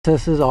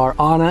Princesses are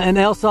Anna and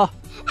Elsa.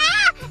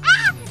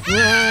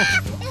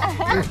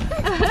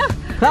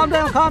 Calm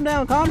down, calm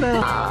down, calm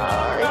down.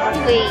 Oh,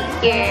 sweet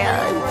girl.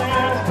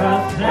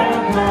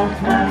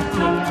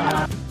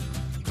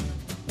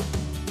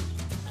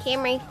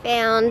 Camry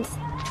found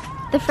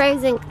the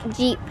frozen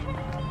Jeep.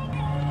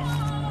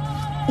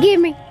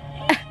 Give me.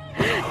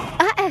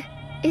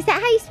 Is that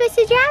how you're supposed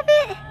to drive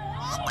it?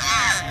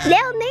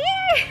 Down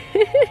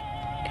there?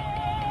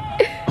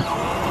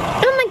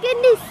 Oh my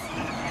goodness.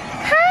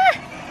 Huh?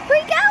 Where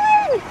you going?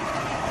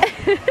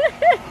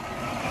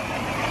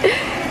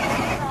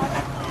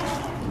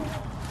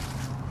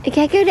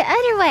 Okay, go the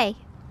other way.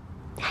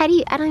 How do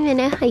you, I don't even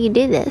know how you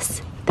do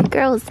this. The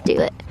girls do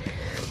it.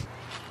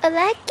 I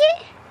like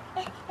it.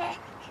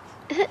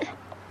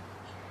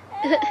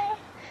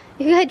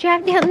 You gotta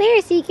drive down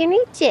there so you can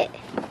reach it.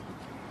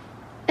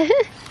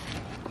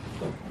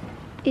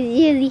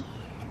 Really.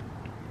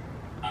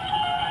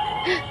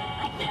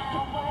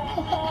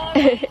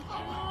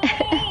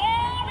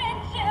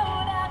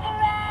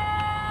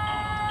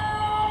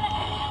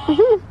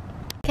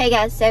 Okay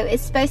guys, so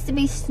it's supposed to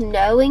be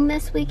snowing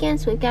this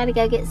weekend, so we've got to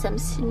go get some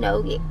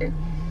snow gear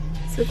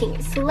so we can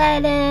get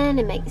sledding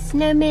and make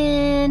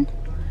snowmen,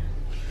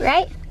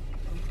 right?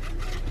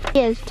 He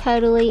is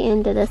totally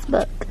into this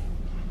book.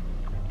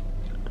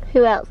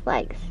 Who else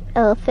likes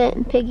Elephant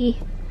and Piggy?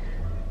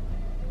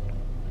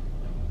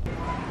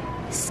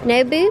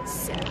 Snow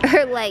boots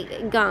are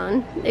like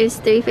gone. There's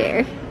 3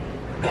 pair.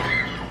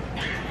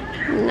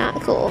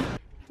 Not cool.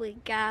 We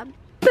got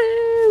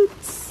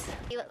boots.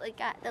 See what we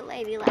got. The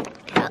lady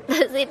like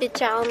those we did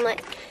try on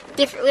like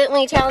different.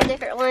 We try on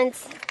different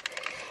ones.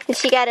 And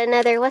she got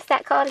another. What's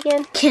that called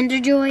again? Kinder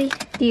Joy.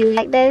 Do you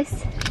like those?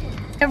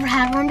 Never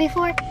had one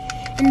before,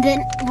 and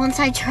then once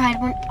I tried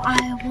one,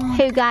 I won.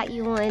 Who got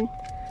you one?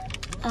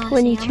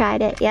 When you Sam.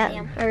 tried it? Yep.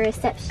 Sam. A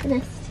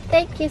receptionist.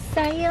 Thank you,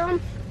 Sam.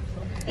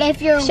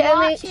 If you're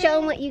show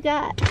them what you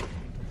got.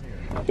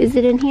 Is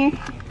it in here?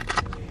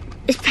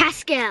 It's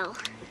Pascal.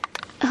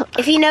 Oh.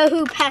 If you know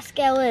who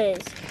Pascal is,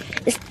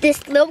 it's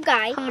this little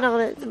guy. Hold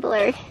on, it's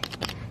blurred.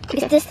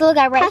 It's this little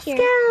guy right Pascal.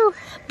 here.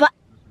 But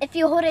if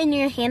you hold it in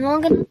your hand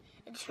long enough,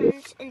 it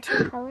turns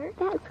into a color.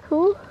 That's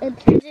cool. It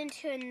turns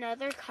into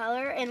another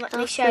color, and let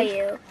me show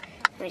you.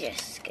 Let me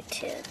just get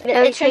to it.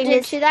 Oh, It turns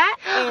into that,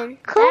 and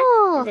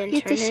cool. that, and then You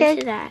have to turns show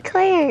into that.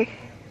 Claire.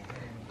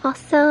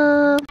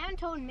 Awesome. You haven't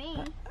told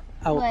me.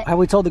 Have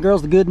we told the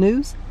girls the good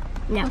news?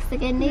 No. What's the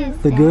good news?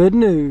 The good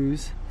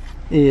news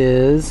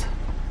is,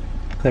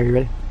 Claire, you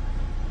ready?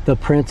 The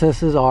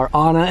princesses are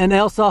Anna and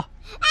Elsa.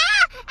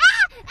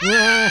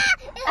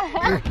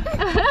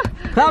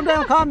 Calm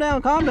down, calm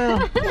down, calm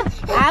down.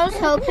 I was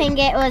hoping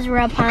it was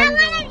Rapunzel.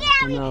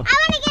 No. I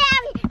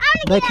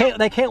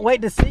They can't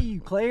wait to see you,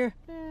 Claire.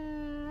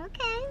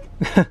 Okay.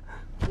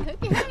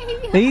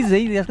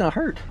 Easy, that's gonna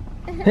hurt.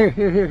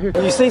 Here.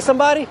 You see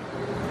somebody?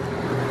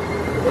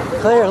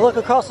 Claire, look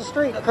across the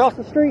street, across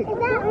the street. Is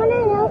that Anna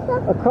and Elsa?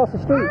 Across the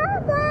street.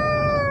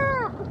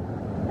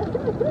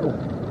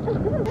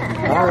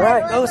 All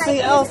right, go see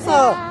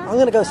Elsa. I'm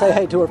gonna go say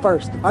hey to her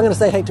first. I'm gonna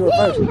say hey to her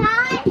first.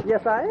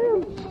 Yes, I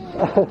am.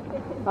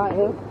 I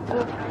am.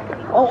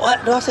 Oh,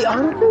 what? Do I see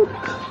Anna too?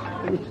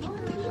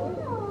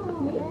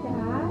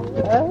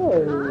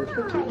 Hey.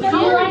 Would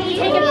you like to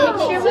take a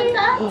picture with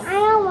us? I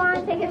don't want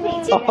to take a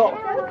picture. Oh,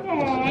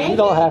 Okay. you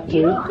don't have to.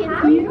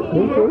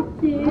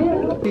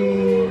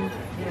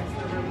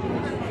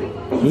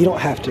 You don't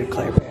have to,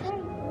 Claire.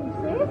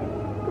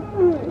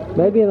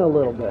 Maybe in a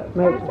little bit.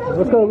 Maybe.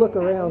 Let's go look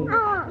around.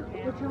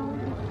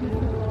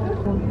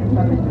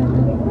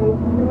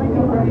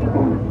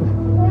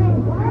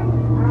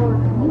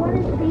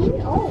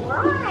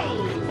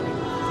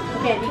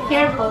 Okay, be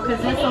careful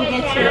because this will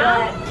get your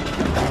butt.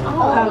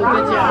 Oh,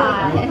 good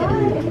job.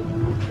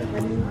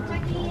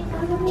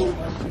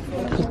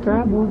 Just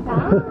grab one.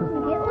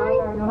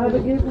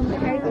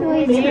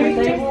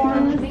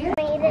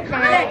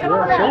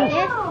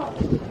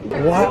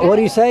 What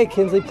do you say,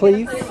 Kinsley,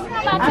 please?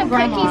 About some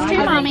cookies too,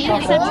 Mommy.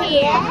 It's up to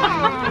you.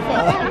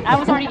 I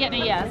was already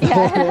getting a yes.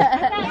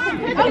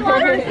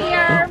 Cookies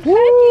here.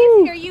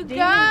 Cookies, here you go.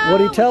 What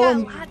do you tell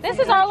them? This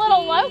is our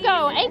little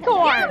logo,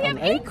 acorn. Yeah, we have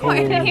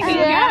acorn.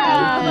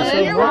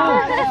 Yeah. You're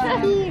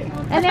welcome.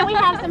 And then we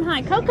have some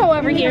hot cocoa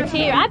over here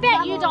too. I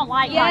bet you don't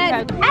like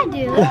hot cocoa. I do.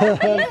 You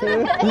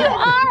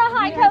are a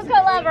hot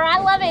cocoa lover. I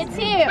love it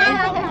too.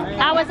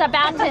 I was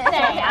about to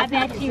say, I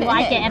bet you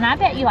like it, and I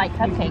bet you like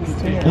cupcakes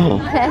too.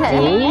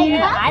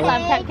 I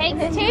love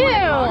cupcakes too.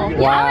 Wow.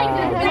 I like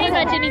pretty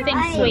much anything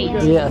sweet.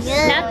 Yes.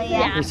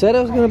 Yeah. You said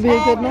it was going to be a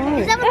good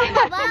night.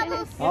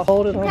 I'll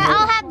hold it.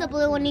 I'll have the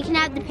blue one. You can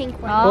have the pink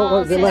one.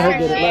 Oh, let her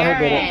get it. Let her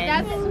get it.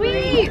 That's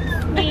sweet.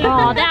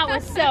 Oh, that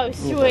was so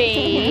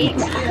sweet.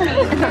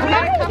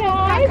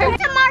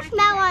 Some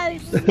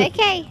marshmallows.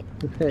 Okay.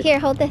 Here,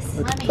 hold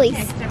this,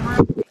 please.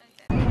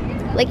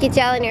 Look at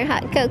y'all in your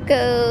hot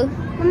cocoa.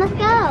 Let's go.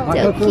 Hot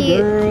So cocoa cute.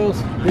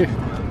 girls. Here.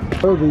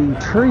 So the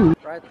tree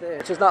right there,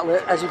 which is not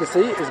lit, as you can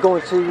see, is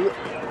going to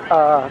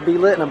be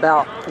lit in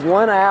about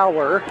 1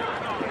 hour.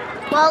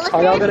 Well,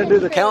 Are y'all going to do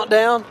the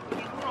countdown?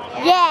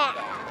 Yeah.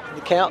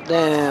 The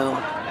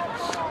countdown.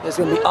 It's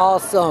gonna be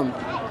awesome.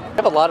 They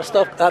have a lot of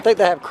stuff. I think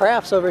they have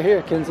crafts over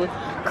here, Kinsley.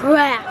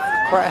 Craft.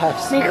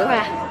 Crafts. Make Yeah.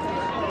 craft.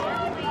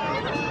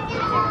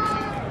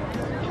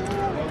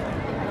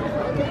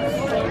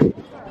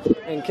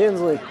 And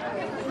Kinsley.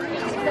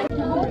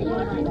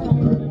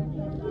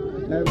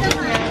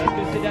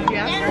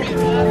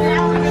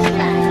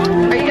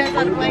 Are you guys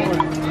on the plane?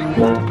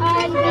 No,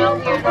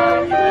 we're not.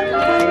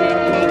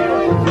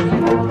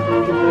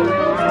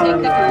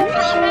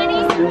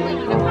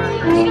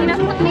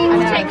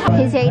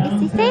 Who's ready to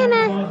see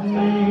Santa?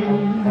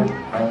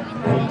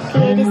 You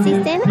ready to see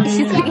Santa?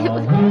 She's looking.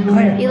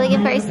 You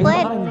looking for a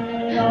sled?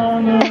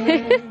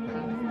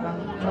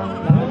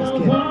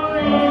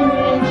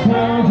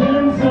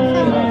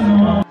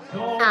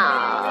 Oh,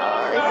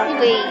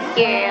 sweet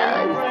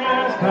girls.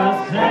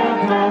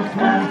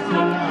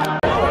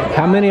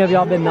 How many of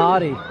y'all been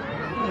naughty?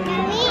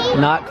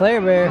 Not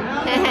Claire Bear.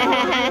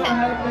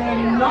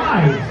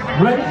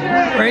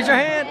 Raise your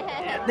hand.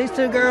 These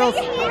two girls.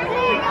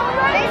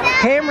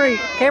 Camry,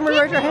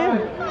 raise your hand.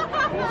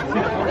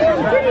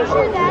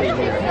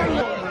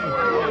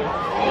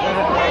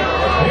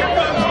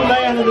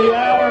 Man of the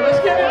hour. Let's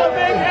give him a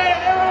big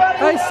hand, everybody.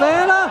 Hey,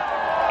 Santa.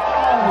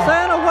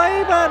 Santa,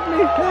 wave at me.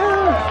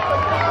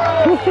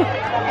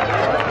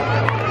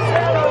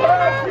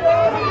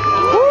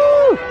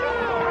 Woo.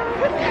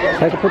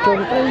 Take a picture of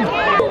the thing.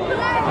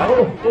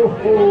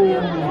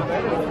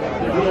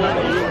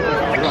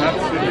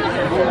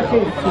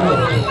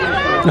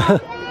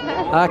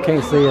 I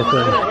can't see a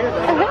thing.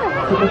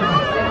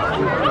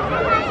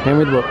 Hand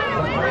me the book.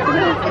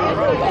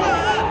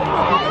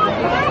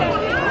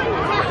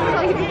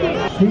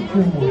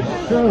 Teacher was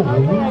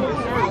serving,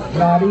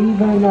 not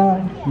even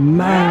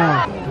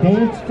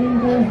danced in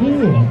their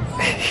heads.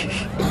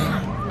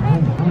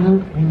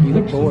 You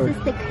look bored. This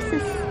is the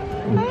Christmas.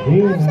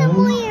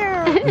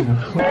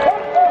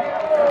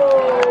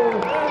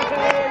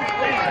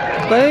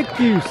 Thank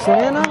you,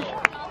 Santa.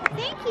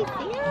 Thank you,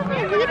 Santa.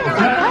 Look at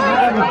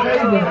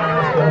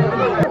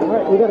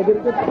Alright, we gotta get a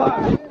good spot.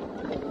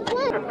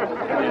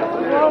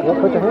 Well,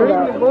 put your hand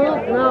out.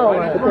 No.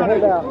 Put your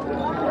hand out.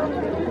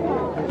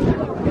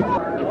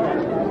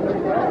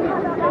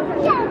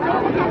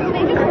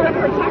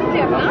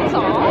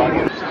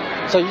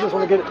 So you just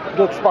want to get a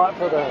good spot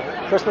for the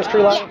Christmas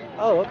tree lighting? Yeah.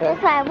 Oh, okay.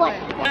 That's what I want.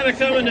 Santa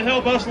coming to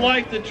help us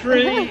light the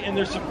tree, and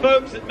there's some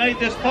folks that made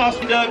this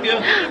possible.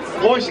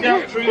 Boy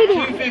Scout Troop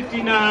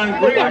 259,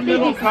 Greer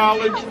Middle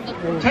College,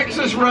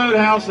 Texas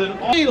Roadhouse, and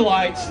all the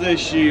lights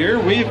this year.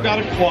 We've got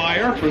a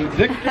choir from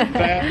Victor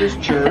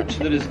Baptist Church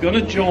that is going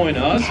to join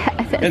us,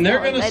 and they're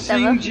going to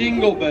sing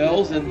Jingle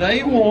Bells, and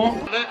they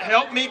want to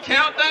help me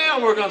count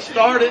down. We're going to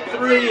start at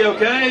 3,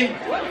 okay?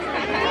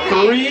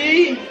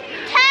 3,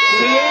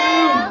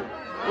 2,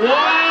 1,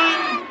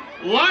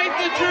 light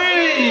the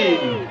tree!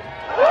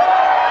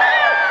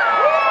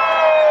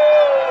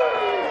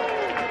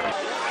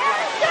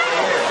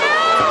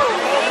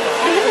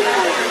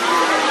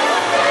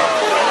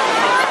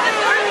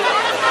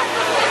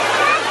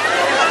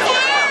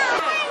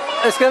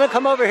 It's gonna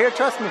come over here,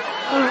 trust me.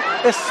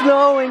 It's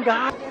snowing,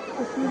 guys.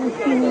 It's really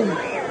snowing.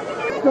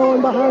 It's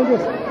snowing behind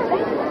us.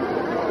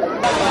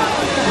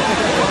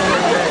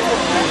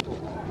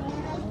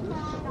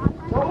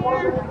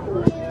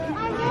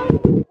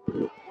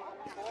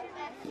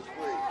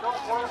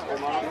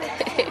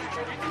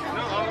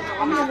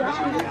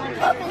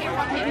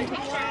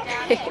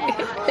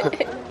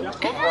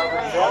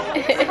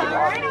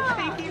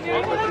 Thank you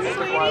very much,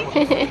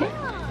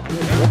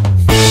 sweetie.